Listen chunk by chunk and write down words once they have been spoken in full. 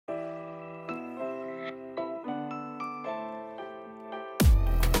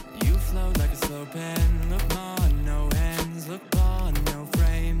pen, look more, no hands, look ball, no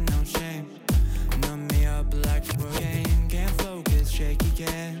frame, no shame. Numb me up like cocaine, can't focus, shaky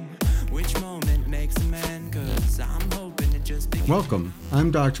can. Which moment makes a man? 'Cause I'm hoping it just begins. Welcome.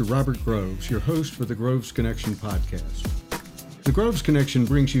 I'm Dr. Robert Groves, your host for the Groves Connection podcast. The Groves Connection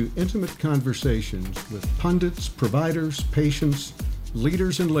brings you intimate conversations with pundits, providers, patients,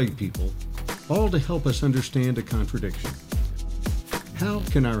 leaders, and lay people, all to help us understand a contradiction. How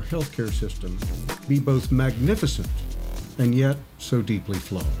can our healthcare system be both magnificent and yet so deeply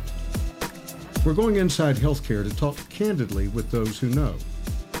flawed? We're going inside healthcare to talk candidly with those who know.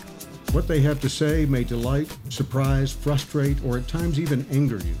 What they have to say may delight, surprise, frustrate, or at times even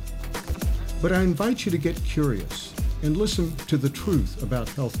anger you. But I invite you to get curious and listen to the truth about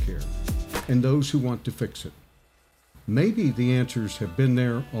healthcare and those who want to fix it. Maybe the answers have been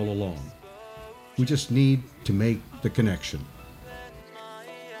there all along. We just need to make the connection.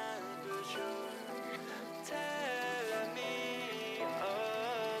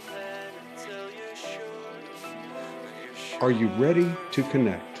 Are you ready to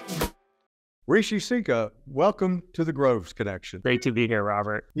connect? Rishi Sikka, welcome to the Groves Connection. Great to be here,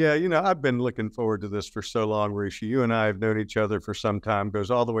 Robert. Yeah, I've been looking forward to this for so long, Rishi. You and I have known each other for some time, goes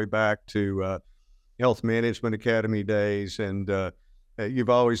all the way back to Health Management Academy days, and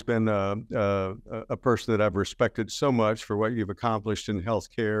you've always been a person that I've respected so much for what you've accomplished in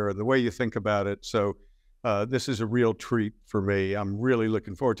healthcare and the way you think about it. So this is a real treat for me. I'm really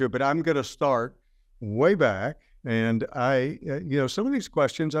looking forward to it, but I'm going to start way back. And I, some of these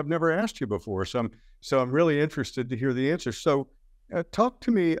questions I've never asked you before, so I'm really interested to hear the answers. So, talk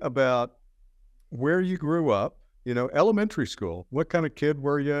to me about where you grew up. Elementary school. What kind of kid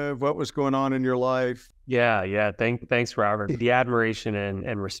were you? What was going on in your life? Yeah. Thanks, Robert. The admiration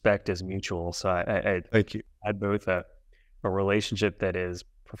and respect is mutual. So I Thank you. had both a relationship that is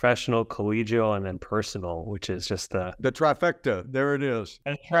professional, collegial, and then personal, which is just the trifecta. There it is.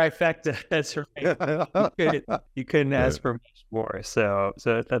 A trifecta. That's right. You couldn't ask for much more. So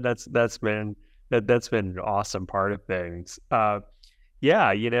that's been an awesome part of things. My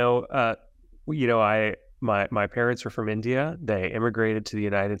parents were from India. They immigrated to the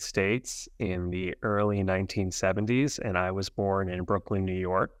United States in the early 1970s, and I was born in Brooklyn, New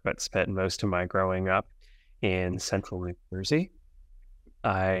York, but spent most of my growing up in central New Jersey.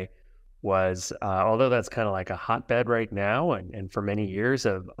 I was, although that's kind of like a hotbed right now, and for many years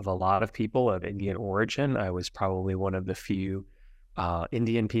of a lot of people of Indian origin, I was probably one of the few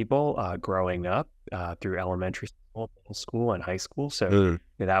Indian people growing up through elementary school, middle school, and high school. So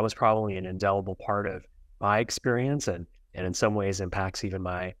that was probably an indelible part of my experience, and in some ways impacts even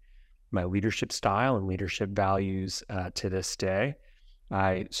my leadership style and leadership values to this day.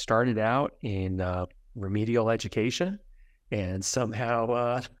 I started out in remedial education. And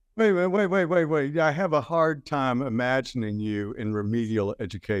somehow, Wait. I have a hard time imagining you in remedial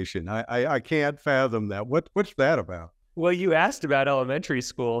education. I can't fathom that. What's that about? Well, you asked about elementary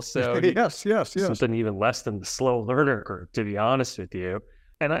school, so yes. Something even less than the slow learner group, to be honest with you.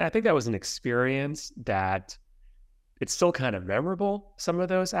 And I think that was an experience that it's still kind of memorable, some of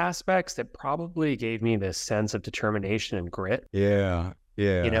those aspects that probably gave me this sense of determination and grit. Yeah.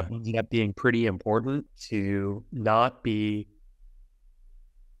 Ended up being pretty important to not be,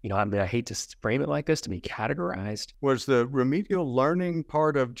 I hate to frame it like this, to be categorized. Was the remedial learning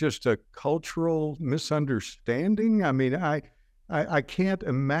part of just a cultural misunderstanding? I mean, I can't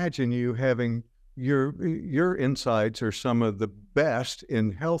imagine you having your insights are some of the best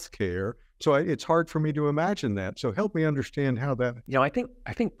in healthcare. So it's hard for me to imagine that. So help me understand how that. I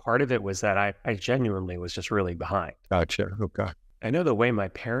think part of it was that I genuinely was just really behind. Gotcha. Okay. I know the way my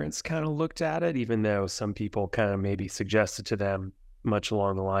parents kind of looked at it, even though some people kind of maybe suggested to them much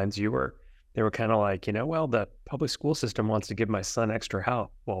along the lines they were kind of like, well, the public school system wants to give my son extra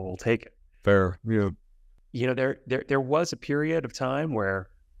help. Well, we'll take it. Fair. Yeah. There was a period of time where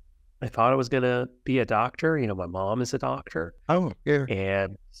I thought I was going to be a doctor. My mom is a doctor. Oh, yeah.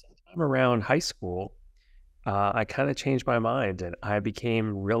 And sometime around high school, I kind of changed my mind and I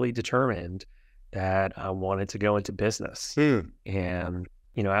became really determined that I wanted to go into business. And,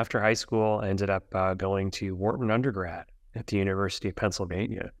 after high school, I ended up going to Wharton undergrad at the University of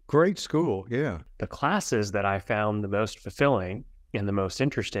Pennsylvania. Great school, yeah. The classes that I found the most fulfilling and the most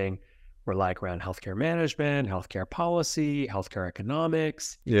interesting were like around healthcare management, healthcare policy, healthcare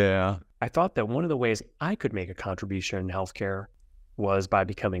economics. Yeah. I thought that one of the ways I could make a contribution in healthcare was by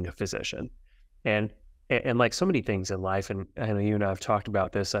becoming a physician. And like so many things in life, and I know you and I have talked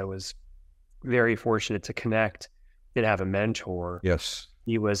about this, I was very fortunate to connect and have a mentor. Yes.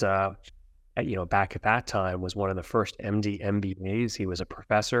 He was, back at that time, was one of the first MD MBAs. He was a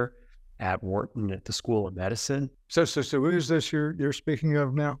professor at Wharton at the School of Medicine. So who is this you're speaking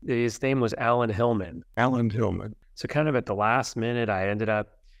of now? His name was Alan Hillman. Alan Hillman. So kind of at the last minute, I ended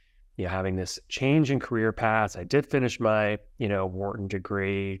up, having this change in career paths. I did finish my, Wharton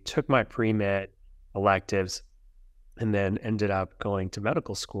degree, took my pre-med electives, and then ended up going to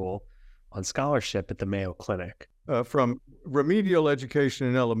medical school on scholarship at the Mayo Clinic. From remedial education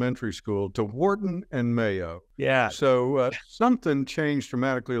in elementary school to Wharton and Mayo. Yeah. So something changed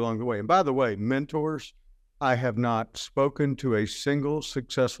dramatically along the way. And by the way, mentors, I have not spoken to a single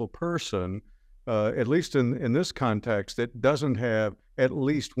successful person, at least in this context, that doesn't have at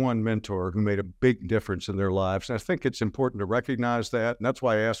least one mentor who made a big difference in their lives. And I think it's important to recognize that. And that's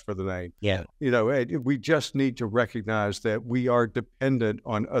why I asked for the name. Yeah. We just need to recognize that we are dependent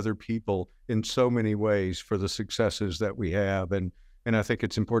on other people in so many ways for the successes that we have. And I think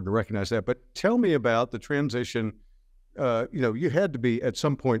it's important to recognize that. But tell me about the transition. You had to be at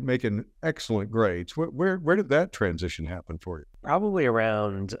some point making excellent grades. Where did that transition happen for you? Probably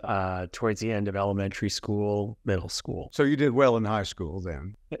around towards the end of elementary school, middle school. So you did well in high school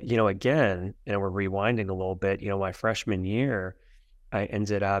then. Again, we're rewinding a little bit, my freshman year, I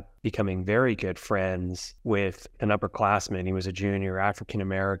ended up becoming very good friends with an upperclassman. He was a junior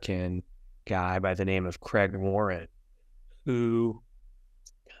African-American guy by the name of Craig Warren, who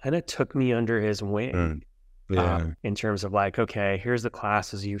kind of took me under his wing. In terms of like, okay, here's the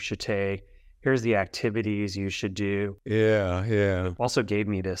classes you should take. Here's the activities you should do. Yeah. Also gave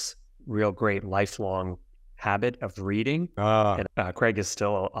me this real great lifelong habit of reading. And Craig is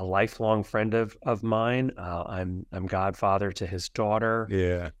still a lifelong friend of mine. I'm godfather to his daughter.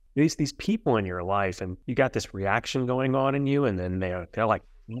 Yeah. These people in your life, and you got this reaction going on in you, and then they're like,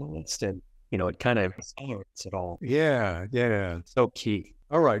 and it kind of accelerates it all. Yeah. So key.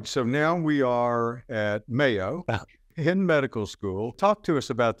 All right. So now we are at Mayo in medical school. Talk to us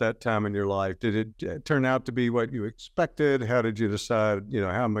about that time in your life. Did it turn out to be what you expected? How did you decide,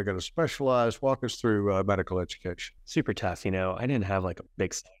 how am I going to specialize? Walk us through medical education. Super tough. I didn't have like a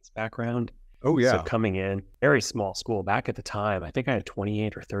big science background. Oh, yeah. So coming in, very small school. Back at the time, I think I had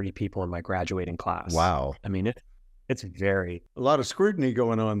 28 or 30 people in my graduating class. Wow. I mean, it's very... A lot of scrutiny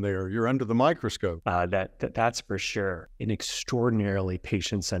going on there. You're under the microscope. That's for sure. An extraordinarily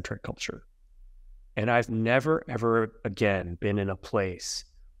patient-centric culture. And I've never, ever again been in a place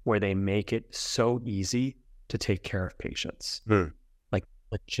where they make it so easy to take care of patients. Like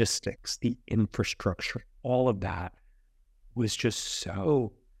logistics, the infrastructure, all of that was just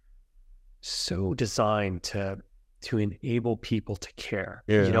so designed to enable people to care.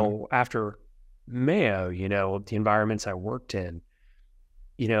 Yeah. After Mayo, the environments I worked in,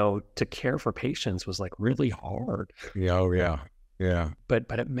 to care for patients was like really hard. Yeah.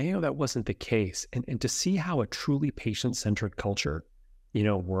 But at Mayo, that wasn't the case. And to see how a truly patient-centered culture,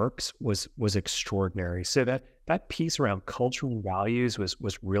 works was extraordinary. So that piece around cultural values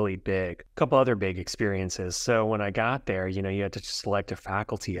was really big. A couple other big experiences. So when I got there, you had to select a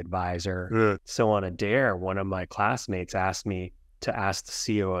faculty advisor. Yeah. So on a dare, one of my classmates asked me to ask the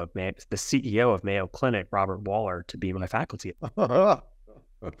CEO of Mayo Clinic, Robert Waller, to be my faculty.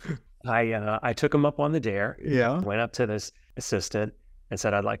 I took him up on the dare. Yeah. Went up to this assistant and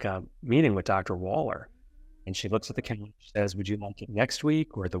said, I'd like a meeting with Dr. Waller. And she looks at the calendar, says, would you like it next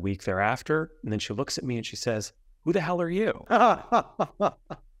week or the week thereafter? And then she looks at me and she says, who the hell are you?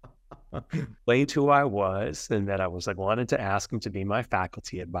 Explained who I was and that I was wanted to ask him to be my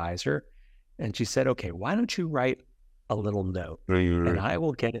faculty advisor. And she said, okay, why don't you write a little note and I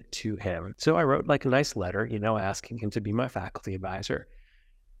will get it to him. So I wrote a nice letter, asking him to be my faculty advisor.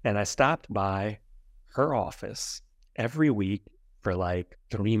 And I stopped by her office every week for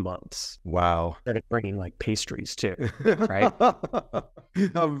 3 months. Wow. Started bringing pastries too, right?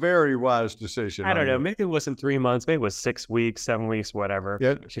 A very wise decision. I don't know. Maybe it wasn't 3 months. Maybe it was 6 weeks, 7 weeks, whatever.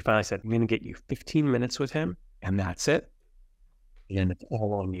 Yeah. She finally said, I'm going to get you 15 minutes with him and that's it. And it's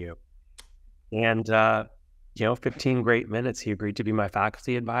all on you. And, 15 great minutes. He agreed to be my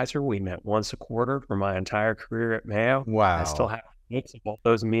faculty advisor. We met once a quarter for my entire career at Mayo. Wow. I still have minutes of all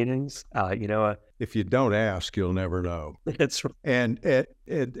those meetings. If you don't ask, you'll never know. It's and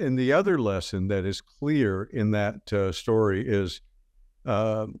the other lesson that is clear in that story is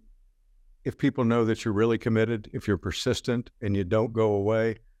if people know that you're really committed, if you're persistent and you don't go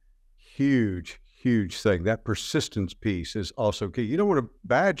away, huge thing. That persistence piece is also key. You don't want to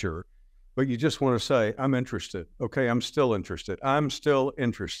badger, but you just want to say, I'm interested. Okay, I'm still interested.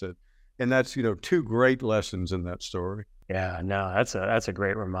 And that's, two great lessons in that story. Yeah, no, that's a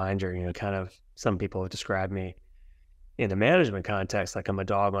great reminder. Kind of some people have described me in a management context, like I'm a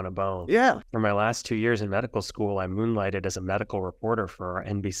dog on a bone. Yeah. For my last 2 years in medical school, I moonlighted as a medical reporter for our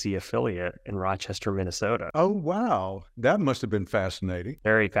NBC affiliate in Rochester, Minnesota. Oh, wow. That must have been fascinating.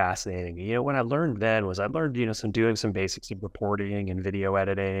 Very fascinating. What I learned then was doing some basics of reporting and video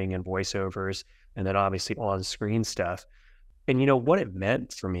editing and voiceovers, and then obviously on-screen stuff. And what it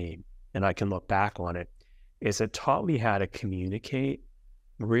meant for me, and I can look back on it, is it taught me how to communicate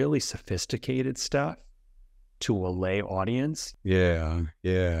really sophisticated stuff to a lay audience. Yeah.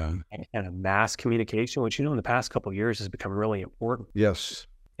 And a mass communication, which, in the past couple of years has become really important. Yes.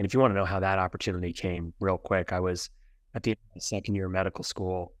 And if you want to know how that opportunity came real quick, I was at the end of the second year of medical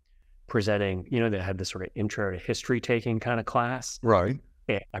school presenting, they had this sort of intro to history taking kind of class. Right.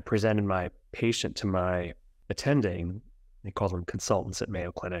 And I presented my patient to my attending. They called them consultants at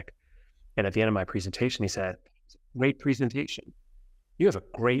Mayo Clinic. And at the end of my presentation, he said, "Great presentation. You have a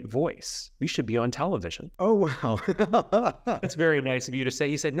great voice. You should be on television." Oh, wow. That's very nice of you to say.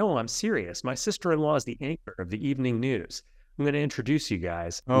 He said, "No, I'm serious. My sister-in-law is the anchor of the evening news. I'm going to introduce you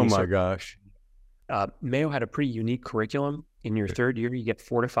guys." Oh, my gosh. Mayo had a pretty unique curriculum. In your third year, you get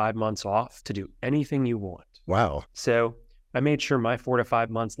 4 to 5 months off to do anything you want. Wow. So I made sure my 4 to 5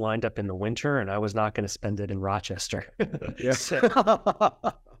 months lined up in the winter, and I was not going to spend it in Rochester. Yeah.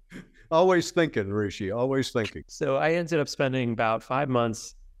 Always thinking, Rishi, always thinking. So I ended up spending about 5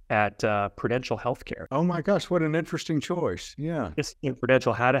 months at Prudential Healthcare. Oh my gosh, what an interesting choice. Yeah.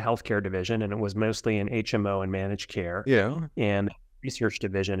 Prudential had a healthcare division, and it was mostly in HMO and managed care. Yeah. And research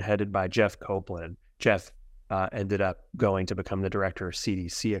division headed by Jeff Copeland. Jeff ended up going to become the director of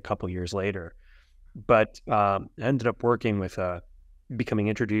CDC a couple years later, but ended up working with becoming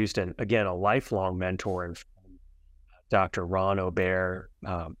introduced, and again, a lifelong mentor, and Dr. Ron Aubert,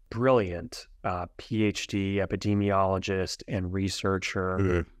 brilliant PhD epidemiologist and researcher.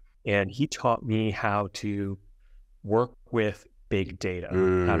 Mm. And he taught me how to work with big data,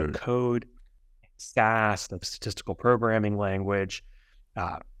 how to code SAS, the statistical programming language.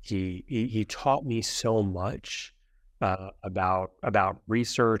 He taught me so much about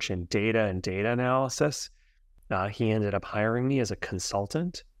research and data analysis. He ended up hiring me as a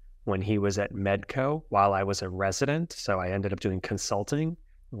consultant when he was at Medco while I was a resident. So I ended up doing consulting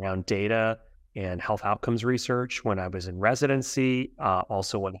around data and health outcomes research when I was in residency,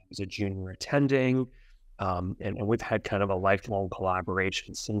 also when I was a junior attending. And we've had kind of a lifelong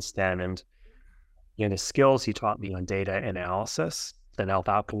collaboration since then. And the skills he taught me on data analysis and health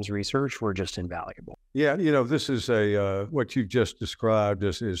outcomes research were just invaluable. Yeah, this is what you've just described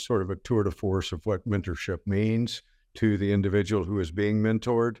is sort of a tour de force of what mentorship means to the individual who is being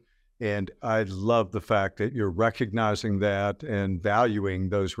mentored. And I love the fact that you're recognizing that and valuing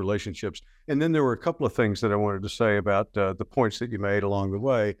those relationships. And then there were a couple of things that I wanted to say about the points that you made along the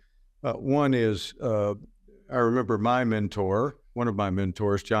way. One is, I remember one of my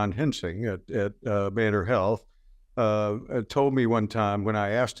mentors, John Hensing at Banner Health, told me one time when I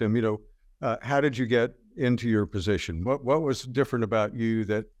asked him, how did you get into your position? What was different about you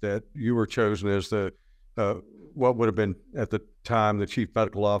that you were chosen as the what would have been at the time the chief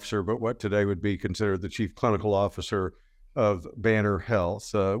medical officer, but what today would be considered the chief clinical officer of Banner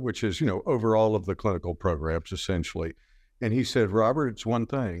Health, which is, over all of the clinical programs essentially. And he said, "Robert, it's one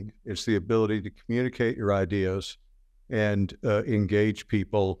thing. It's the ability to communicate your ideas and engage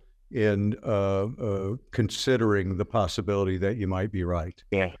people in considering the possibility that you might be right."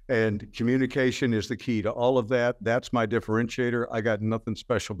 Yeah. And communication is the key to all of that. That's my differentiator. I got nothing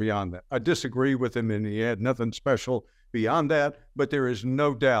special beyond that. I disagree with him, and he had nothing special beyond that, but there is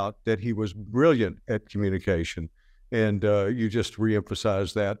no doubt that he was brilliant at communication. And you just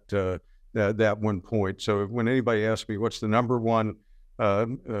reemphasized that one point. So when anybody asks me, what's the number one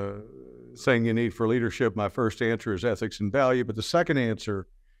thing you need for leadership, my first answer is ethics and value. But the second answer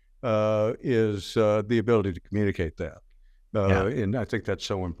is the ability to communicate that. And I think that's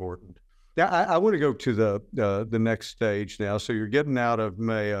so important. Now, I want to go to the next stage now. So you're getting out of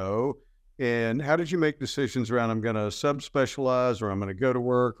Mayo, and how did you make decisions around, I'm going to subspecialize, or I'm going to go to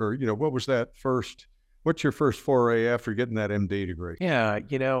work, or, what was that first? What's your first foray after getting that MD degree? Yeah,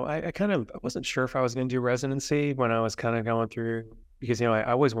 I kind of wasn't sure if I was going to do residency when I was kind of going through, because, I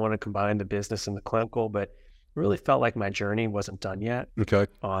always want to combine the business and the clinical, but really felt like my journey wasn't done yet. Okay.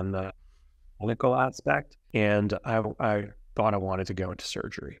 On the clinical aspect. And I thought I wanted to go into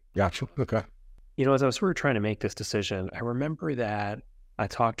surgery. Gotcha. Okay. As I was sort of trying to make this decision, I remember that I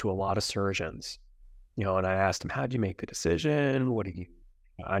talked to a lot of surgeons, and I asked them, how did you make the decision?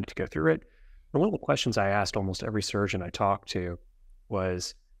 I had to go through it. And one of the questions I asked almost every surgeon I talked to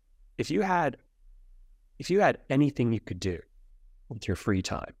was, if you had anything you could do with your free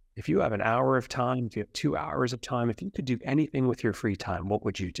time, if you have an hour of time, if you have 2 hours of time, if you could do anything with your free time, what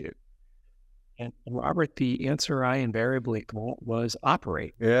would you do? And Robert, the answer I invariably got was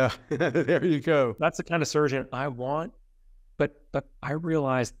operate. Yeah, there you go. That's the kind of surgeon I want, but I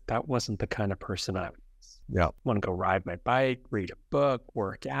realized that wasn't the kind of person I want to go ride my bike, read a book,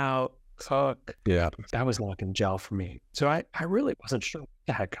 work out, cook. Yeah. That was not going to gel for me. So I really wasn't sure what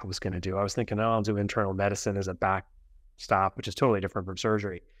the heck I was going to do. I was thinking, oh, I'll do internal medicine as a backstop, which is totally different from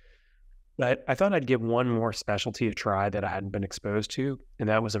surgery. But I thought I'd give one more specialty a try that I hadn't been exposed to, and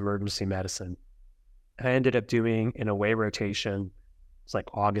that was emergency medicine. I ended up doing an away rotation. It's like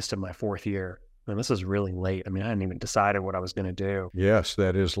August of my 4th year. And this is really late. I mean, I hadn't even decided what I was going to do. Yes,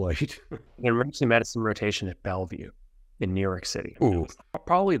 that is late. An emergency medicine rotation at Bellevue in New York City. Ooh.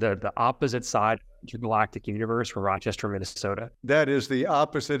 Probably the opposite side of the galactic universe from Rochester, Minnesota. That is the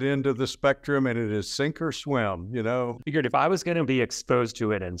opposite end of the spectrum, and it is sink or swim, you know? Figured if I was going to be exposed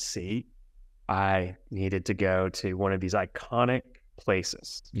to it and see, I needed to go to one of these iconic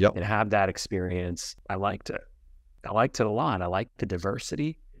places and have that experience. I liked it. I liked it a lot. I liked the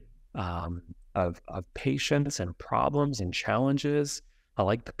diversity of patients and problems and challenges. I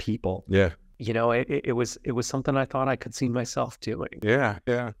liked the people. Yeah. You know, it was something I thought I could see myself doing. Yeah,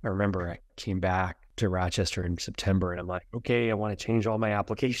 yeah. I remember I came back to Rochester in September, and I'm like, okay, I want to change all my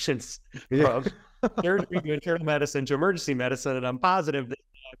applications from surgery to internal medicine to emergency medicine, and I'm positive that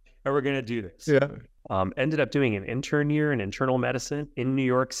we're going to do this. Yeah. Ended up doing an intern year in internal medicine in New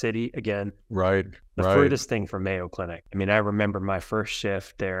York City again. Right. The furthest thing from Mayo Clinic. I mean, I remember my first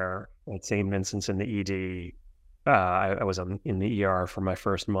shift there at St. Vincent's in the ED. I was in the ER for my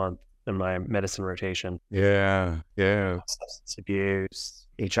first month in my medicine rotation. Yeah. Yeah. Substance abuse,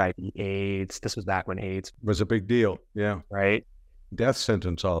 HIV/AIDS. This was back when AIDS was a big deal. Yeah. Right. Death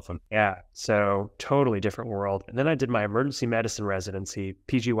sentence often. Yeah. So totally different world. And then I did my emergency medicine residency,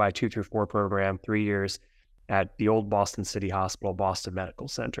 PGY 2 through 4 program, 3 years at the old Boston City Hospital, Boston Medical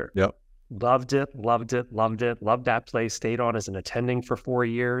Center. Yep. Loved it. Loved that place. Stayed on as an attending for 4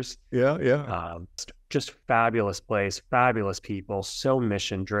 years. Yeah. Yeah. Just fabulous place, fabulous people, so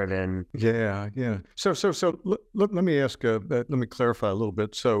mission driven. Yeah. Yeah. So let me ask, let me clarify a little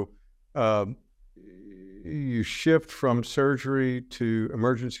bit. So, you shift from surgery to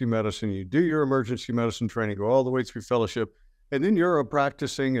emergency medicine, you do your emergency medicine training, go all the way through fellowship, and then you're a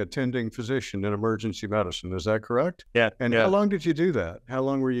practicing attending physician in emergency medicine. Is that correct? Yeah. And how long did you do that? How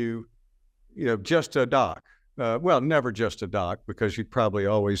long were you, just a doc? Well, never just a doc, because you probably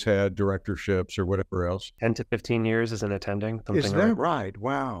always had directorships or whatever else. 10 to 15 years as an attending. Is that right?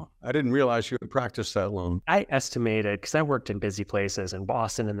 Wow. I didn't realize you had practiced that long. I estimated, because I worked in busy places in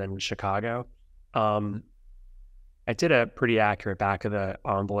Boston and then in Chicago. I did a pretty accurate back of the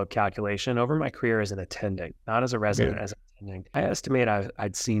envelope calculation over my career as an attending, not as a resident, as an attending. I estimate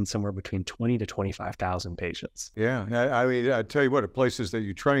I'd seen somewhere between 20 to 25,000 patients. Yeah. I mean, I tell you what, at places that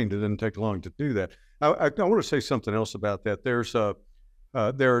you trained, it didn't take long to do that. I want to say something else about that. There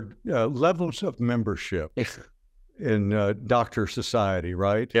are levels of membership in doctor society,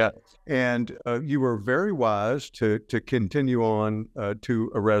 right? Yeah. And you were very wise to continue on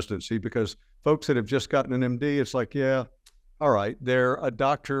to a residency, because folks that have just gotten an MD, it's like, yeah, all right, they're a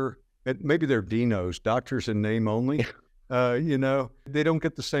doctor, maybe they're DNOs, doctors in name only. They don't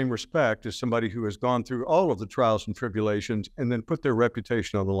get the same respect as somebody who has gone through all of the trials and tribulations and then put their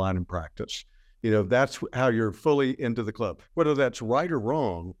reputation on the line in practice. That's how you're fully into the club. Whether that's right or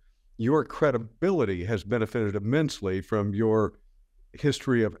wrong, your credibility has benefited immensely from your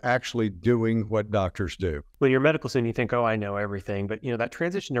history of actually doing what doctors do. When you're a medical student, you think, oh, I know everything. But, that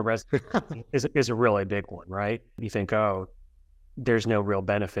transition to residency is a really big one, right? You think, oh, there's no real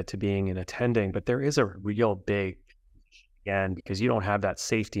benefit to being an attending, but there is a real big, again, because you don't have that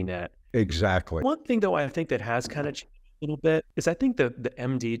safety net. Exactly. One thing, though, I think that has kind of changed a little bit is I think the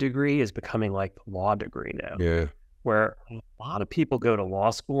MD degree is becoming like the law degree now. Yeah. Where a lot of people go to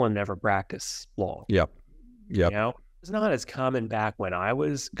law school and never practice law. Yep. It's not as common back when I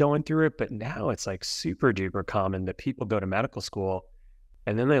was going through it, but now it's like super duper common that people go to medical school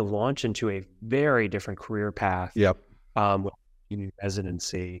and then they launch into a very different career path. Yep. With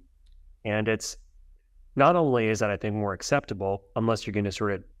residency. And it's not only is that I think more acceptable, unless you're going to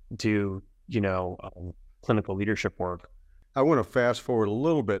sort of do, clinical leadership work. I want to fast forward a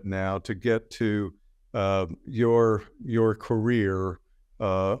little bit now to get to your career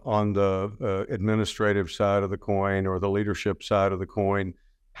on the administrative side of the coin or the leadership side of the coin.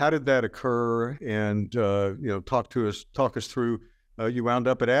 How did that occur? And talk us through. You wound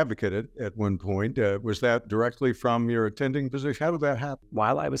up at Advocate at one point. Was that directly from your attending position? How did that happen?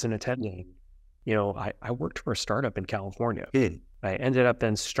 While I was an attending, I worked for a startup in California. Mm. I ended up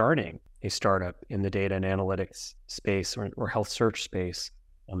then starting a startup in the data and analytics space or health search space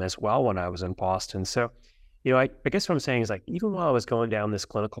as well when I was in Boston. So, I guess what I'm saying is like, even while I was going down this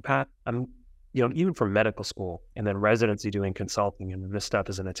clinical path, I'm, even from medical school and then residency doing consulting and this stuff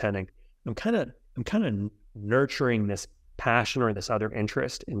as an attending, I'm kind of nurturing this passion or this other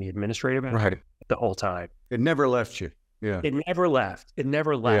interest in the administrative aspect the whole time. It never left you. Yeah. It never left.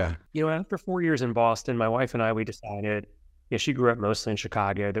 After 4 years in Boston, my wife and I, we decided, she grew up mostly in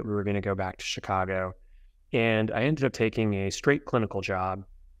Chicago, that we were going to go back to Chicago. And I ended up taking a straight clinical job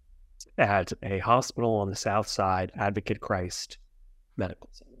at a hospital on the South Side, Advocate Christ Medical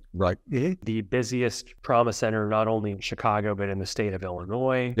Center. Right. The busiest trauma center, not only in Chicago, but in the state of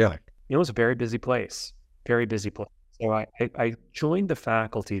Illinois. Yeah. It was a very busy place, very busy place. So I joined the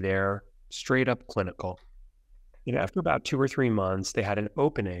faculty there, straight up clinical. After about 2 or 3 months, they had an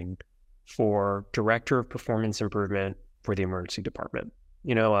opening for director of performance improvement for the emergency department.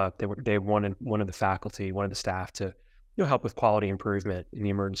 They wanted one of the faculty, one of the staff to, help with quality improvement in the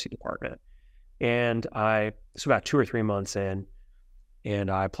emergency department. And it's about 2 or 3 months in, and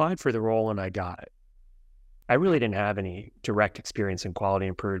I applied for the role and I got it. I really didn't have any direct experience in quality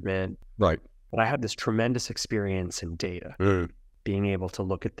improvement. Right. But I had this tremendous experience in data. Being able to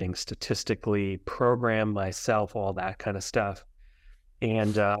look at things statistically, program myself, all that kind of stuff.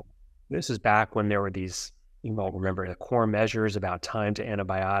 And this is back when there were these, you might remember, the core measures about time to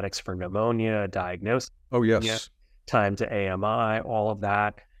antibiotics for pneumonia, diagnosis. Oh, yes. Time to AMI, all of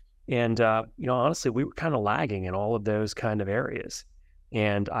that. And, honestly, we were kind of lagging in all of those kind of areas.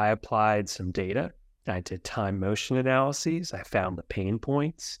 And I applied some data. I did time motion analyses. I found the pain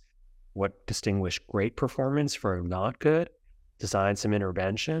points, what distinguished great performance from not good. Designed some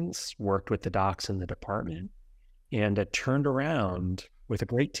interventions, worked with the docs in the department, and it turned around with a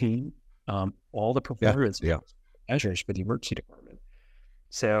great team, all the performance measures for the emergency department.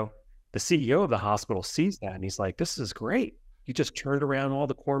 So the CEO of the hospital sees that and he's like, this is great. You just turned around all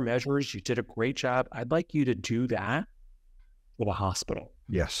the core measures. You did a great job. I'd like you to do that for the hospital.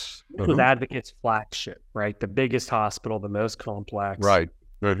 Yes. This was Advocate's flagship, right? The biggest hospital, the most complex. Right.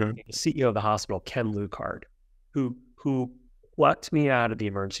 The CEO of the hospital, Ken Lucard, who plucked me out of the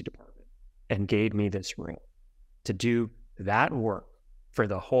emergency department and gave me this role to do that work for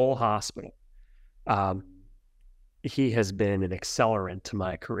the whole hospital. He has been an accelerant to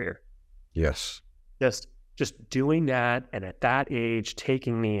my career. Yes. Just doing that, and at that age,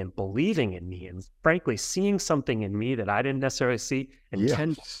 taking me and believing in me, and frankly, seeing something in me that I didn't necessarily see. And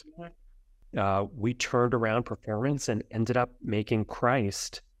we turned around performance and ended up making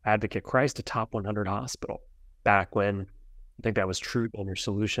Advocate Christ, a top 100 hospital back when. I think that was Treatment or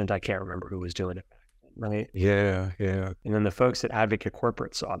Solutions. I can't remember who was doing it back then, right? Yeah. And then the folks at Advocate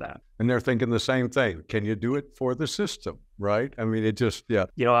Corporate saw that. And they're thinking the same thing. Can you do it for the system, right? I mean, it just,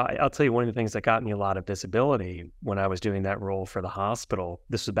 I'll tell you, one of the things that got me a lot of visibility when I was doing that role for the hospital,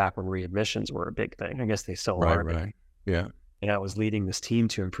 this was back when readmissions were a big thing. I guess they still are. Right. Yeah. And I was leading this team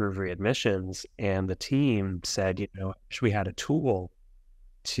to improve readmissions. And the team said, we had a tool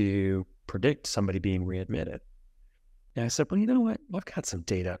to predict somebody being readmitted. And I said, well, you know what? I've got some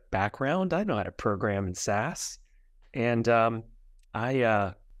data background. I know how to program in SAS. And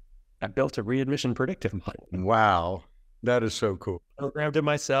I built a readmission predictive model. Wow. That is so cool. Programmed it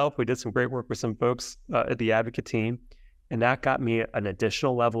myself. We did some great work with some folks at the Advocate team. And that got me an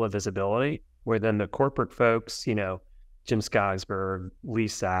additional level of visibility where then the corporate folks, Jim Skogsberg, Lee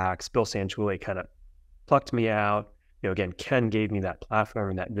Sachs, Bill Sanjuuli kind of plucked me out. Again, Ken gave me that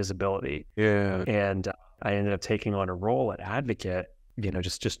platform and that visibility. Yeah. And I ended up taking on a role at Advocate,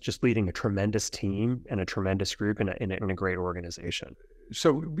 just leading a tremendous team and a tremendous group in a great organization.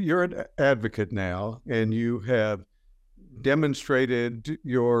 So you're an advocate now, and you have demonstrated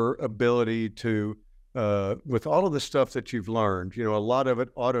your ability to, with all of the stuff that you've learned, a lot of it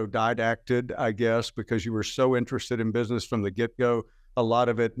autodidacted, I guess, because you were so interested in business from the get-go. A lot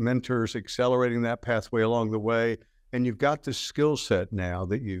of it mentors accelerating that pathway along the way. And you've got this skill set now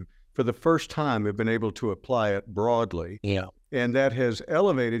that you, for the first time, have been able to apply it broadly. Yeah. And that has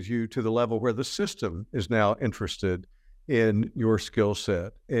elevated you to the level where the system is now interested in your skill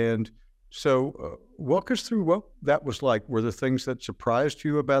set. And so walk us through what that was like. Were there things that surprised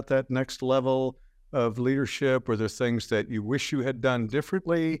you about that next level of leadership? Were there things that you wish you had done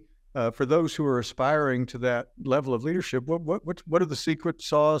differently? For those who are aspiring to that level of leadership, what are the secret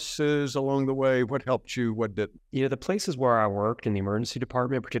sauces along the way? What helped you? What didn't? The places where I worked in the emergency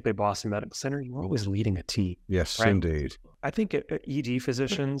department, particularly Boston Medical Center, you were always leading a team. Yes, right? Indeed. I think ED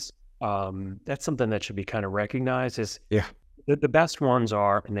physicians, that's something that should be kind of recognized is the best ones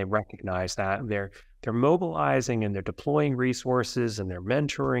are, and they recognize that they're mobilizing and they're deploying resources and they're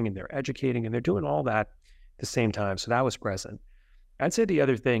mentoring and they're educating and they're doing all that at the same time. So that was present. I'd say the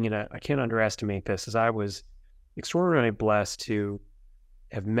other thing, and I can't underestimate this, is I was extraordinarily blessed to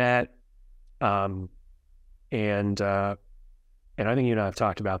have met, and I think you and I have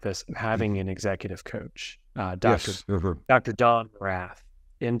talked about this, having an executive coach, Yes. Dr. Don Rath.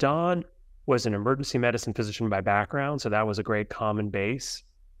 And Don was an emergency medicine physician by background, so that was a great common base.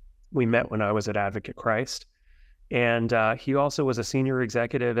 We met when I was at Advocate Christ, and he also was a senior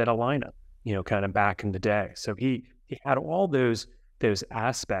executive at Alina, kind of back in the day. So he had all those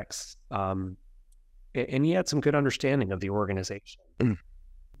aspects, and he had some good understanding of the organization.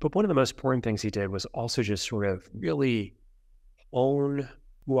 But one of the most important things he did was also just sort of really own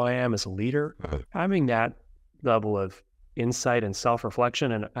who I am as a leader, having that level of insight and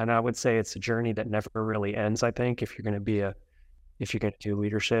self-reflection. And I would say it's a journey that never really ends, I think, if you're going to do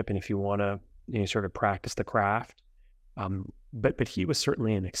leadership and if you want to sort of practice the craft. But he was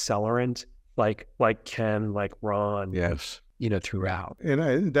certainly an accelerant, like Ken, like Ron. Yes. Throughout.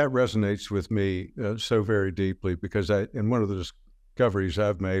 And that resonates with me so very deeply, because and one of the discoveries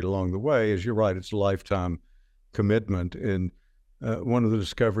I've made along the way is, you're right, it's a lifetime commitment. And one of the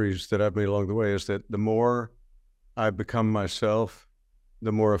discoveries that I've made along the way is that the more I become myself,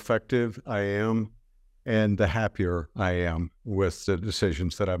 the more effective I am, and the happier I am with the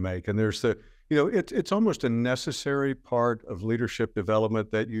decisions that I make. And there's it's almost a necessary part of leadership development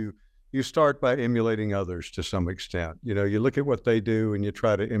that you start by emulating others to some extent. You look at what they do and you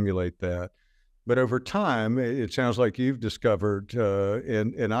try to emulate that. But over time, it sounds like you've discovered,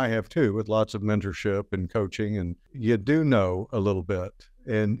 and I have too, with lots of mentorship and coaching, and you do know a little bit.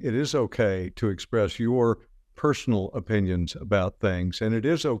 And it is okay to express your personal opinions about things. And it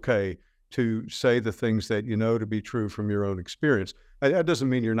is okay to say the things that you know to be true from your own experience. That doesn't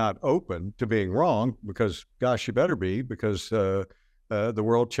mean you're not open to being wrong, because, gosh, you better be, because the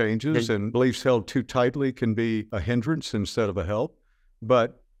world changes and beliefs held too tightly can be a hindrance instead of a help.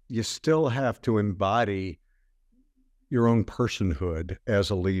 But you still have to embody your own personhood as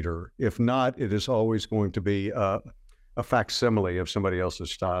a leader. If not, it is always going to be a facsimile of somebody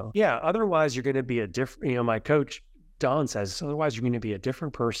else's style. Yeah. Otherwise, you're going to be a different, my coach, Don, says, otherwise you're going to be a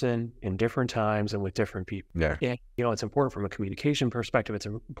different person in different times and with different people. Yeah. And, it's important from a communication perspective. It's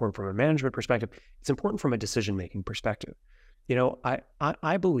important from a management perspective. It's important from a decision-making perspective.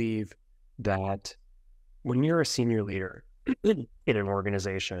 I believe that when you're a senior leader in an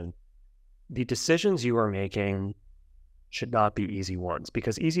organization, the decisions you are making should not be easy ones,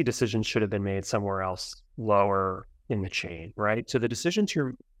 because easy decisions should have been made somewhere else lower in the chain, right? So the decisions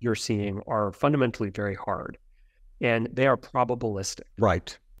you're seeing are fundamentally very hard, and they are probabilistic.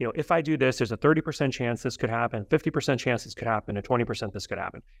 Right. If I do this, there's a 30% chance this could happen, 50% chance this could happen, and 20% this could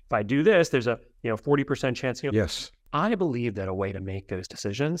happen. If I do this, there's a 40% chance. Yes. I believe that a way to make those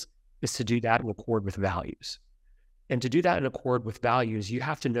decisions is to do that in accord with values. And to do that in accord with values, you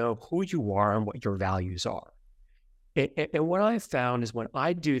have to know who you are and what your values are. And what I've found is when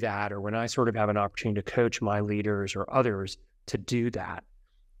I do that, or when I sort of have an opportunity to coach my leaders or others to do that,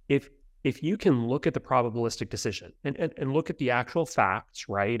 if you can look at the probabilistic decision and look at the actual facts,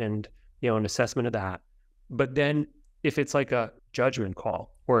 right, and an assessment of that, but then if it's like a judgment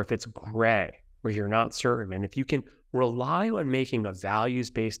call, or if it's gray, where you're not certain, and if you can rely on making a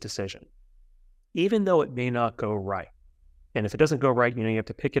values-based decision, even though it may not go right. And if it doesn't go right, you have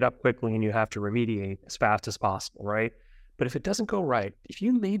to pick it up quickly and you have to remediate as fast as possible, right? But if it doesn't go right, if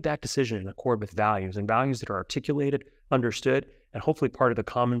you made that decision in accord with values, and values that are articulated, understood, and hopefully part of the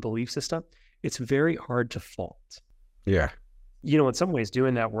common belief system, it's very hard to fault. Yeah. In some ways,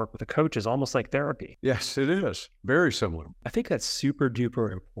 doing that work with a coach is almost like therapy. Yes, it is. Very similar. I think that's super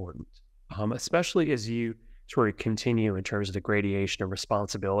duper important, especially as you sort of continue in terms of the gradation of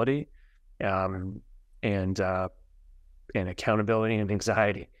responsibility, and accountability and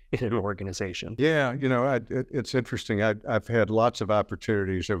anxiety in an organization. Yeah, it's interesting. I've had lots of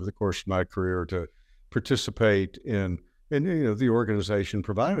opportunities over the course of my career to participate in the organization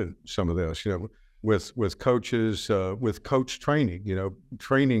provided some of this, with coaches, with coach training,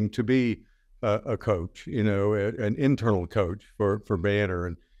 training to be a coach, an internal coach for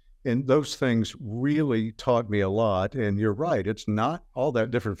Banner. And those things really taught me a lot. And you're right, it's not all that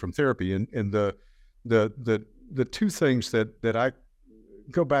different from therapy. And the two things that I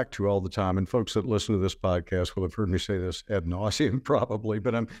go back to all the time, and folks that listen to this podcast will have heard me say this ad nauseum probably,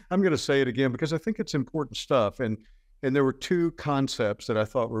 but I'm going to say it again because I think it's important stuff. And there were two concepts that I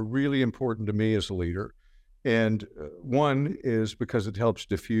thought were really important to me as a leader. And one is because it helps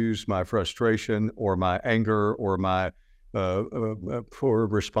diffuse my frustration or my anger or my poor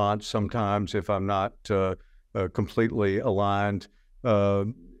response sometimes if I'm not completely aligned,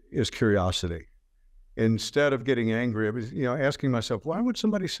 is curiosity. Instead of getting angry, I was, asking myself, why would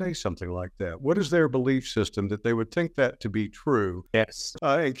somebody say something like that? What is their belief system that they would think that to be true? Yes.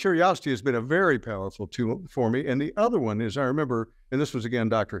 And curiosity has been a very powerful tool for me. And the other one is, I remember, and this was again,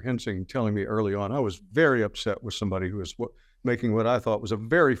 Dr. Hensing telling me early on, I was very upset with somebody who was making what I thought was a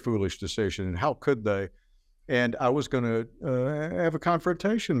very foolish decision. And how could they? And I was going to have a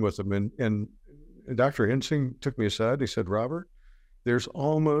confrontation with them. And Dr. Hensing took me aside and he said, Robert, there's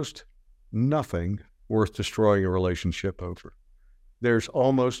almost nothing worth destroying a relationship over. There's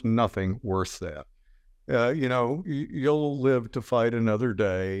almost nothing worth that. You'll live to fight another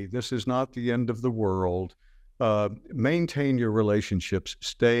day. This is not the end of the world. Maintain your relationships,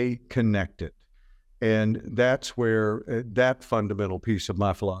 stay connected. And that's where that fundamental piece of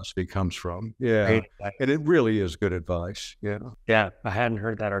my philosophy comes from. Yeah. Great. And it really is good advice. Yeah. Yeah. I hadn't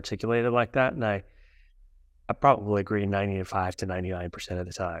heard that articulated like that. And I probably agree 95 to 99% of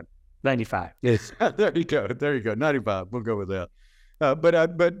the time. 95. Yes. There you go. 95. We'll go with that.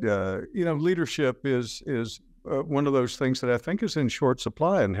 Leadership is one of those things that I think is in short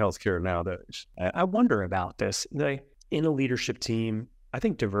supply in healthcare nowadays. I wonder about this. In a leadership team, I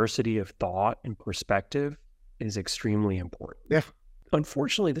think diversity of thought and perspective is extremely important. Yeah.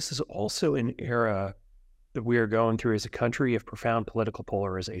 Unfortunately, this is also an era that we are going through as a country of profound political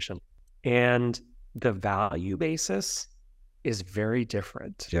polarization. And the value basis is very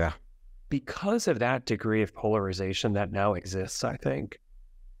different. Yeah. Because of that degree of polarization that now exists, I think,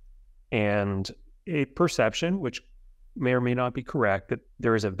 and a perception, which may or may not be correct, that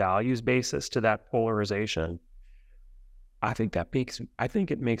there is a values basis to that polarization, I think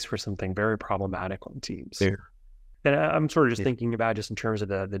it makes for something very problematic on teams. Yeah. And I'm sort of just thinking about just in terms of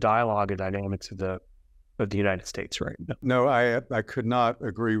the dialogue and dynamics of the United States right now. No, I could not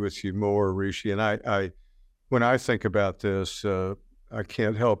agree with you more, Rishi. And I when I think about this, I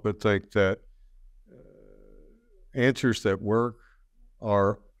can't help but think that answers that work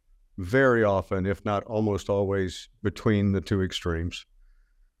are very often, if not almost always, between the two extremes.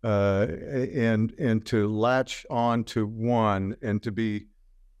 And to latch on to one and to be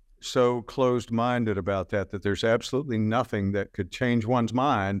so closed-minded about that there's absolutely nothing that could change one's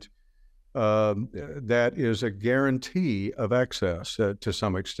mind, that is a guarantee of excess to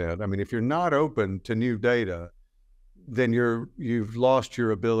some extent. I mean, if you're not open to new data, then you've lost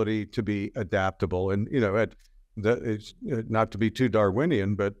your ability to be adaptable. And, it's not to be too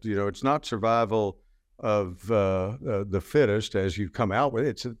Darwinian, but, it's not survival of the fittest as you come out with it.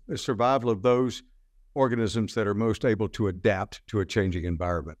 It's a survival of those organisms that are most able to adapt to a changing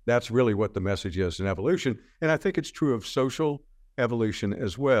environment. That's really what the message is in evolution. And I think it's true of social evolution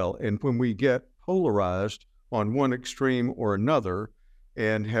as well. And when we get polarized on one extreme or another,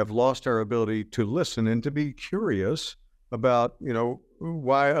 and have lost our ability to listen and to be curious about,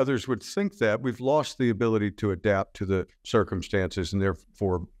 why others would think that, we've lost the ability to adapt to the circumstances and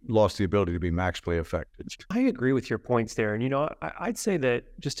therefore lost the ability to be maximally effective. I agree with your points there. And, I'd say that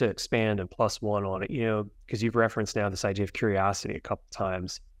just to expand and plus one on it, because you've referenced now this idea of curiosity a couple of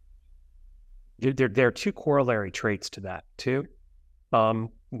times. There are two corollary traits to that too.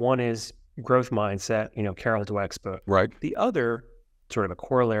 One is growth mindset, Carol Dweck's book. Right. The other, sort of a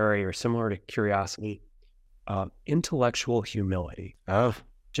corollary or similar to curiosity, intellectual humility. Oh.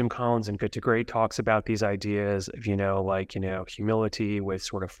 Jim Collins in Good to Great talks about these ideas of, humility with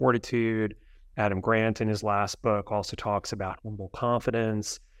sort of fortitude. Adam Grant in his last book also talks about humble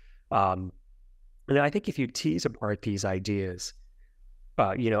confidence. And I think if you tease apart these ideas,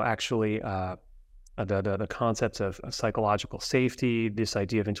 the concepts of psychological safety, this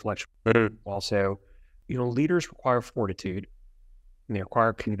idea of intellectual, also, leaders require fortitude. And they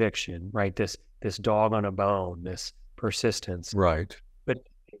require conviction, right? This dog on a bone, this persistence. Right. But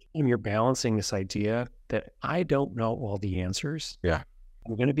when you're balancing this idea that I don't know all the answers, yeah,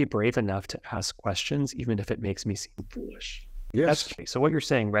 I'm going to be brave enough to ask questions, even if it makes me seem foolish. Yes. So what you're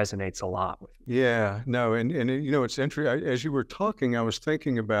saying resonates a lot with me. Yeah. No. And it's interesting. As you were talking, I was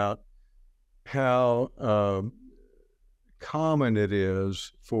thinking about how common it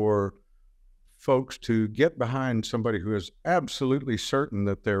is for folks to get behind somebody who is absolutely certain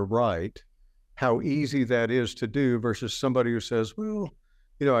that they're right, how easy that is to do versus somebody who says, well,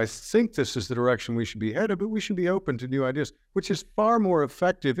 I think this is the direction we should be headed, but we should be open to new ideas, which is far more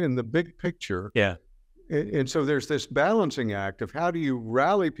effective in the big picture. Yeah. And so there's this balancing act of how do you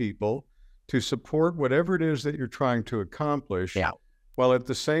rally people to support whatever it is that you're trying to accomplish, while at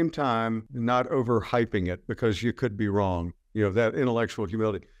the same time not overhyping it because you could be wrong, that intellectual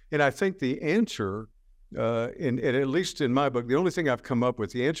humility. And I think the answer and at least in my book, the only thing I've come up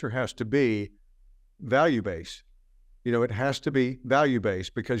with, the answer has to be value-based. It has to be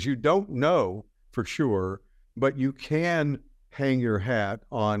value-based because you don't know for sure, but you can hang your hat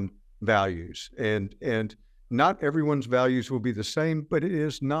on values. And not everyone's values will be the same, but it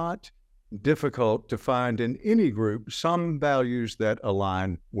is not difficult to find in any group some values that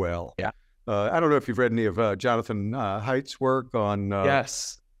align well. Yeah. I don't know if you've read any of Jonathan Haidt's work on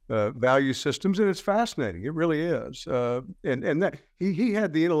Yes. value systems, and it's fascinating. It really is. And that he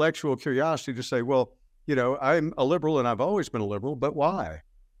had the intellectual curiosity to say, well, I'm a liberal and I've always been a liberal, but why?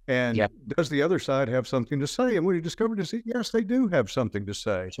 And does the other side have something to say? And what he discovered is, yes, they do have something to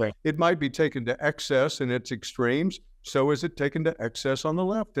say. Right. It might be taken to excess in its extremes. So is it taken to excess on the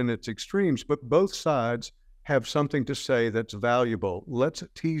left in its extremes. But both sides have something to say that's valuable. Let's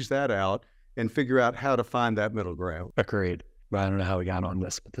tease that out and figure out how to find that middle ground. Agreed. I don't know how we got on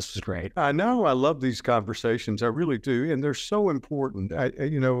this, but this was great. I know. I love these conversations. I really do. And they're so important.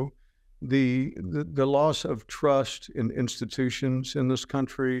 The loss of trust in institutions in this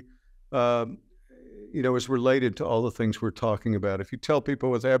country, is related to all the things we're talking about. If you tell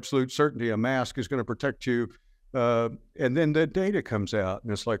people with absolute certainty a mask is going to protect you, and then the data comes out,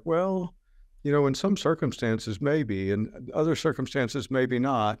 and it's like, well, in some circumstances maybe, and other circumstances maybe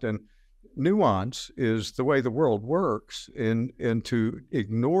not. And nuance is the way the world works, and to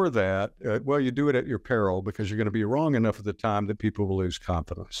ignore that, well, you do it at your peril because you're going to be wrong enough at the time that people will lose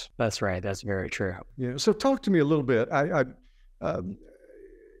confidence. That's right. That's very true. Yeah. So talk to me a little bit.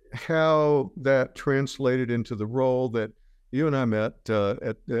 How that translated into the role that you and I met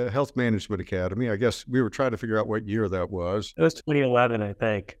at the Health Management Academy. I guess we were trying to figure out what year that was. It was 2011, I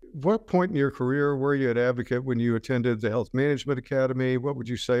think. What point in your career were you at Advocate when you attended the Health Management Academy? What would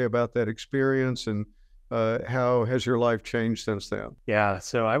you say about that experience, and how has your life changed since then? Yeah,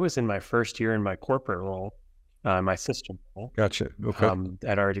 so I was in my first year in my corporate role, my system role. Gotcha. Okay.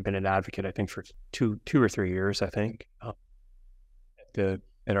 I'd already been an advocate, I think, for two or 3 years, I think,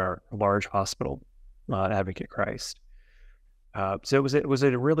 at our large hospital, Advocate Christ. So it was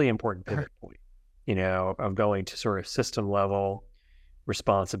a really important pivot point, of going to sort of system level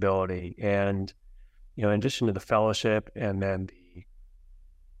responsibility. And, in addition to the fellowship and then the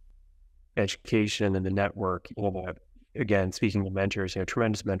education and the network, again, speaking of mentors,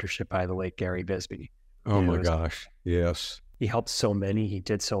 tremendous mentorship by the late Gary Bisbee. Oh my gosh. Yes. He helped so many, he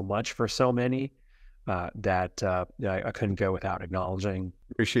did so much for so many, that I couldn't go without acknowledging.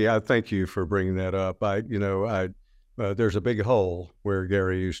 Rishi, I thank you for bringing that up. There's a big hole where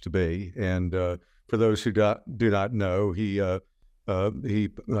Gary used to be, and for those who do not know, he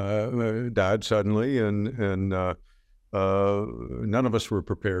died suddenly, and none of us were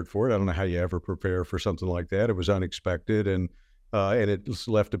prepared for it. I don't know how you ever prepare for something like that. It was unexpected, and it just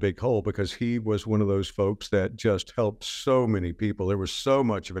left a big hole because he was one of those folks that just helped so many people. There was so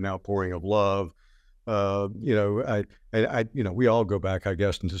much of an outpouring of love. We all go back, I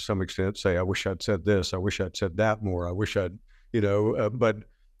guess, and to some extent say, I wish I'd said this, I wish I'd said that more, I wish I'd, but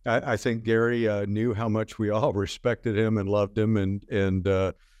I think Gary knew how much we all respected him and loved him, and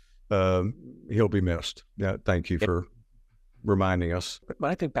he'll be missed. Yeah, thank you for reminding us. When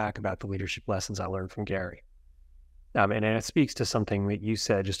I think back about the leadership lessons I learned from Gary, and it speaks to something that you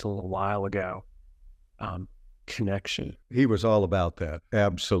said just a little while ago, connection. He was all about that.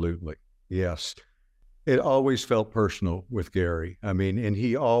 Absolutely. Yes. It always felt personal with Gary. And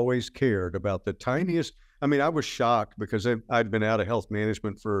he always cared about the tiniest. I was shocked because I'd been out of health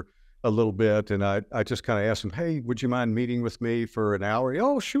management for a little bit, and I just kind of asked him, hey, would you mind meeting with me for an hour?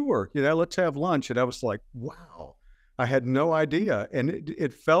 Oh, sure. Let's have lunch. And I was like, wow, I had no idea. And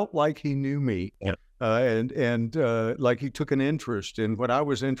it felt like he knew me. Yeah. And like he took an interest in what I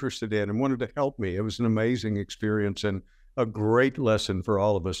was interested in and wanted to help me. It was an amazing experience and a great lesson for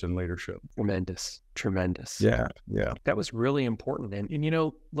all of us in leadership. Tremendous. Yeah. That was really important.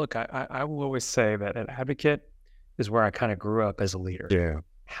 And look, I will always say that an advocate is where I kind of grew up as a leader. Yeah.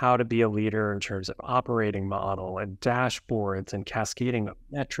 How to be a leader in terms of operating model and dashboards and cascading of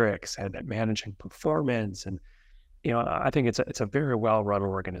metrics and managing performance. And, I think it's a very well-run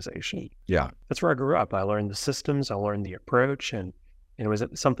organization. Yeah. That's where I grew up. I learned the systems, I learned the approach, and it was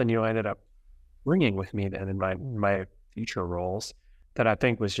something, I ended up bringing with me then in my future roles that I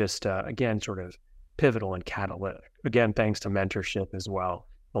think was just, again, sort of pivotal and catalytic. Again, thanks to mentorship as well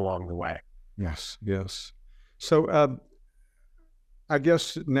along the way. Yes. So I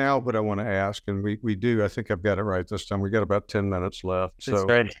guess now what I want to ask, and we do, I think I've got it right this time. We got about 10 minutes left. So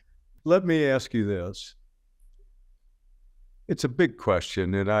let me ask you this. It's a big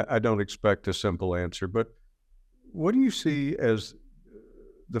question, and I don't expect a simple answer, but what do you see as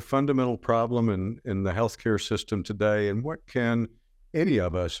the fundamental problem in the healthcare system today, and what can any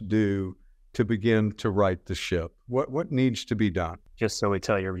of us do to begin to right the ship? What needs to be done? Just so we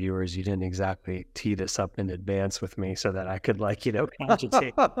tell your viewers, you didn't exactly tee this up in advance with me so that I could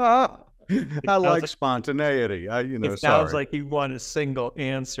cogitate. I like spontaneity. It sounds like you want a single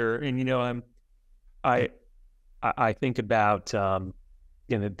answer, and I think about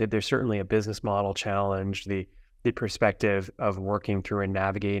there's certainly a business model challenge, the perspective of working through and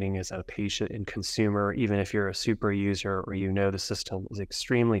navigating as a patient and consumer, even if you're a super user or the system is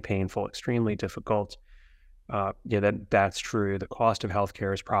extremely painful, extremely difficult. That's true. The cost of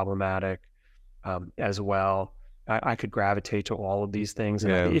healthcare is problematic as well. I could gravitate to all of these things.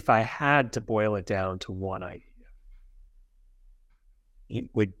 And if I had to boil it down to one idea, it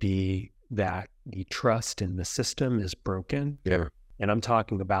would be that the trust in the system is broken. Yeah. And I'm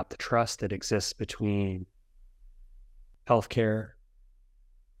talking about the trust that exists between healthcare,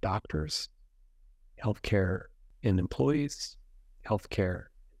 doctors, healthcare and employees, healthcare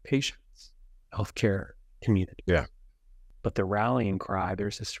patients, healthcare community. Yeah. But the rallying cry,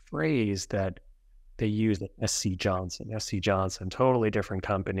 there's this phrase that they use, SC Johnson, totally different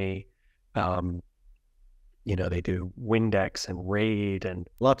company. They do Windex and Raid and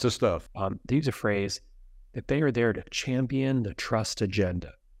lots of stuff. They use a phrase that they are there to champion the trust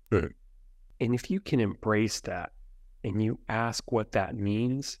agenda. Good. And if you can embrace that and you ask what that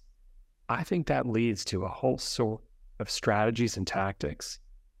means, I think that leads to a whole sort of strategies and tactics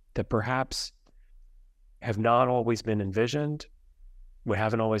that perhaps have not always been envisioned, we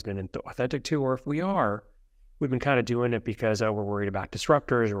haven't always been authentic to, or if we are, we've been kind of doing it because we're worried about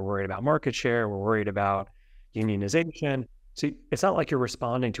disruptors, we're worried about market share, we're worried about unionization. See, it's not like you're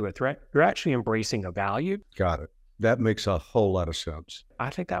responding to a threat. You're actually embracing a value. Got it. That makes a whole lot of sense. I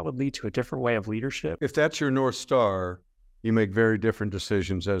think that would lead to a different way of leadership. If that's your North Star, you make very different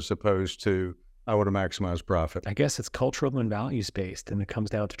decisions as opposed to, I want to maximize profit. I guess it's cultural and values-based, and it comes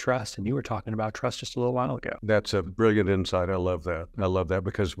down to trust. And you were talking about trust just a little while ago. That's a brilliant insight. I love that.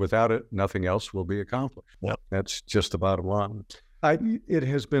 Because without it, nothing else will be accomplished. Yep. That's just the bottom line. It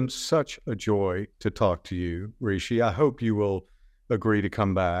has been such a joy to talk to you, Rishi. I hope you will agree to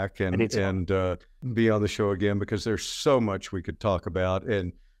come back and be on the show again, because there's so much we could talk about.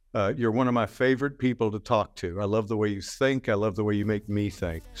 And you're one of my favorite people to talk to. I love the way you think. I love the way you make me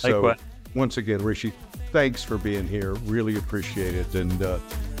think. So once again, Rishi, thanks for being here. Really appreciate it. And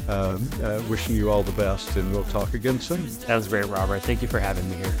wishing you all the best. And we'll talk again soon. Sounds great, Robert. Thank you for having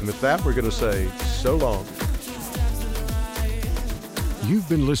me here. And with that, we're going to say so long. You've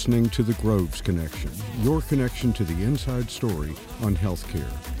been listening to The Groves Connection, your connection to the inside story on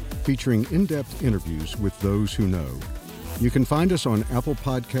healthcare, featuring in-depth interviews with those who know. You can find us on Apple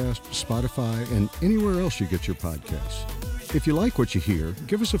Podcasts, Spotify, and anywhere else you get your podcasts. If you like what you hear,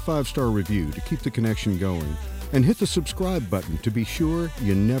 give us a 5-star review to keep the connection going, and hit the subscribe button to be sure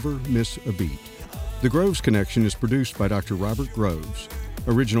you never miss a beat. The Groves Connection is produced by Dr. Robert Groves.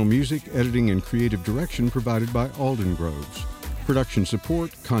 Original music, editing, and creative direction provided by Alden Groves. Production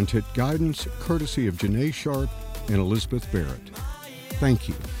support, content guidance, courtesy of Janae Sharp and Elizabeth Barrett. Thank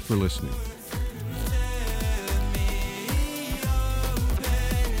you for listening.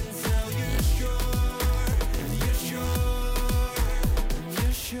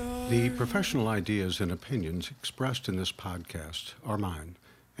 The professional ideas and opinions expressed in this podcast are mine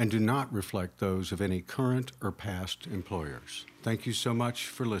and do not reflect those of any current or past employers. Thank you so much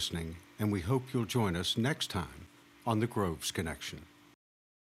for listening, and we hope you'll join us next time on The Groves Connection.